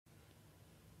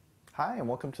Hi, and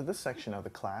welcome to this section of the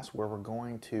class where we're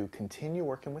going to continue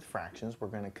working with fractions. We're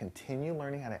going to continue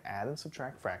learning how to add and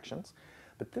subtract fractions,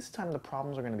 but this time the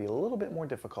problems are going to be a little bit more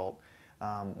difficult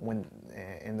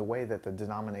in the way that the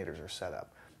denominators are set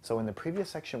up. So in the previous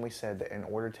section we said that in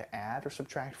order to add or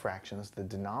subtract fractions, the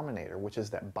denominator, which is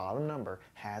that bottom number,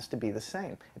 has to be the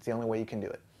same. It's the only way you can do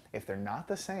it. If they're not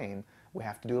the same, we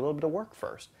have to do a little bit of work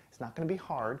first. It's not going to be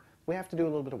hard. We have to do a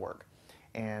little bit of work.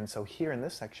 And so here in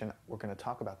this section, we're going to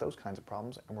talk about those kinds of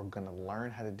problems, and we're going to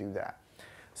learn how to do that.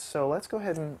 So let's go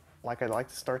ahead and, like I like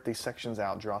to start these sections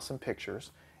out, draw some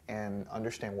pictures and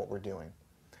understand what we're doing.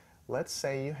 Let's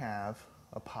say you have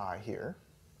a pie here,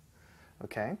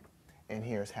 okay, and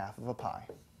here's half of a pie.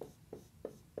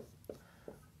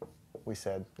 We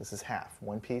said this is half,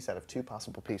 one piece out of two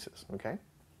possible pieces, okay?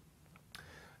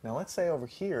 Now let's say over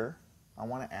here, I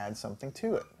want to add something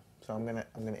to it. So I'm going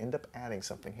to end up adding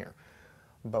something here.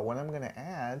 But what I'm going to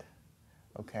add,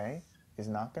 okay, is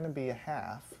not going to be a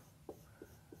half.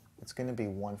 It's going to be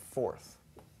 1/4.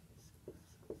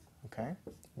 Okay?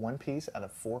 One piece out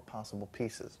of four possible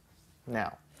pieces.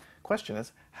 Now, question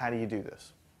is, how do you do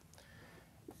this?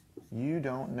 You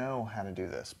don't know how to do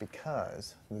this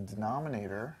because the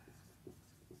denominator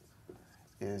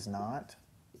is not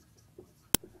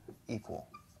equal.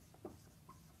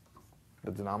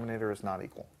 The denominator is not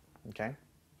equal. Okay?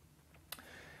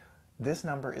 This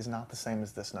number is not the same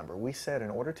as this number. We said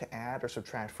in order to add or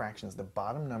subtract fractions, the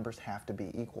bottom numbers have to be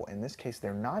equal. In this case,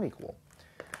 they're not equal.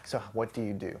 So what do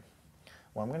you do?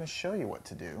 Well, I'm going to show you what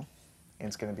to do, and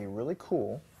it's going to be really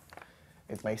cool.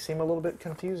 It may seem a little bit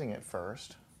confusing at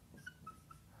first,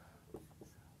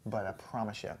 but I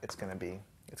promise you it's going to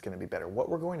be better. What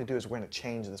we're going to do is we're going to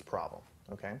change this problem,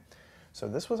 okay? So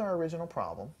this was our original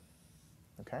problem,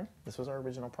 okay? This was our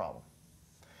original problem.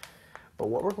 But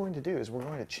what we're going to do is we're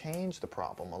going to change the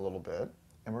problem a little bit,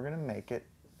 and we're going to make it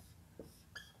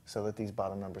so that these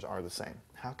bottom numbers are the same.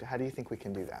 How do you think we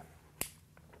can do that?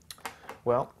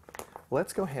 Well,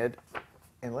 let's go ahead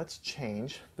and let's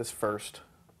change this first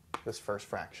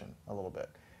fraction a little bit.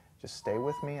 Just stay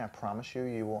with me. I promise you,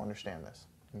 you will understand this.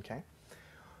 Okay?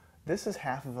 This is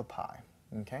half of a pie.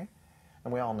 Okay?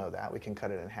 And we all know that. We can cut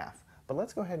it in half. But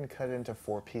let's go ahead and cut it into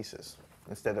 4 pieces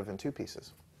instead of in 2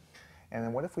 pieces. And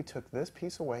then what if we took this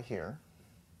piece away here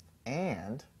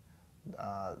and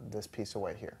this piece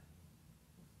away here?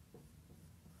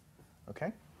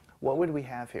 Okay? What would we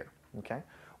have here? Okay?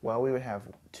 Well, we would have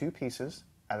 2 pieces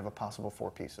out of a possible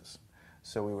 4 pieces.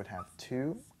 So we would have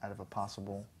 2 out of a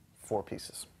possible 4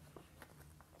 pieces.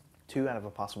 2 out of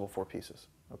a possible 4 pieces.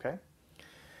 Okay?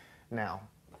 Now,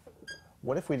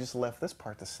 what if we just left this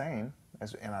part the same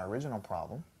as in our original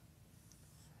problem,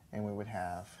 and we would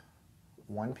have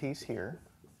 1 piece here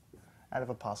out of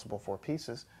a possible 4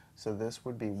 pieces, so this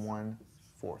would be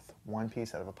 1/4, 1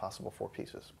 piece out of a possible 4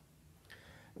 pieces.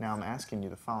 Now I'm asking you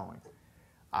the following.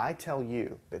 I tell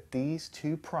you that these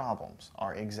 2 problems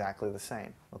are exactly the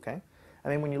same, okay? I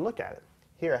mean, when you look at it,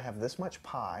 here I have this much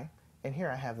pie, and here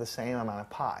I have the same amount of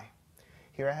pie.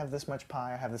 Here I have this much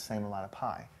pie, I have the same amount of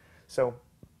pie. So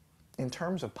in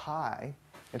terms of pie,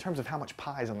 in terms of how much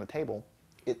pie is on the table,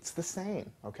 it's the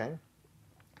same, okay?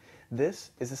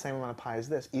 This is the same amount of pie as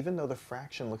this, even though the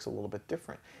fraction looks a little bit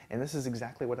different. And this is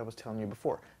exactly what I was telling you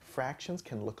before. Fractions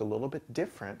can look a little bit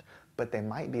different, but they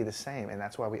might be the same, and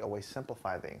that's why we always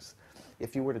simplify things.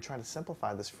 If you were to try to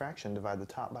simplify this fraction, divide the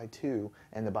top by 2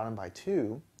 and the bottom by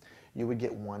 2, you would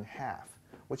get 1/2,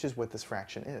 which is what this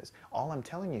fraction is. All I'm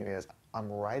telling you is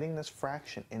I'm writing this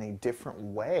fraction in a different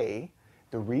way.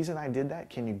 The reason I did that,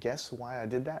 can you guess why I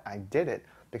did that? I did it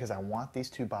because I want these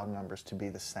 2 bottom numbers to be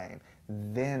the same.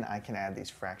 Then I can add these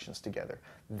fractions together.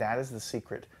 That is the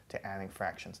secret to adding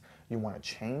fractions. You want to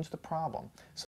change the problem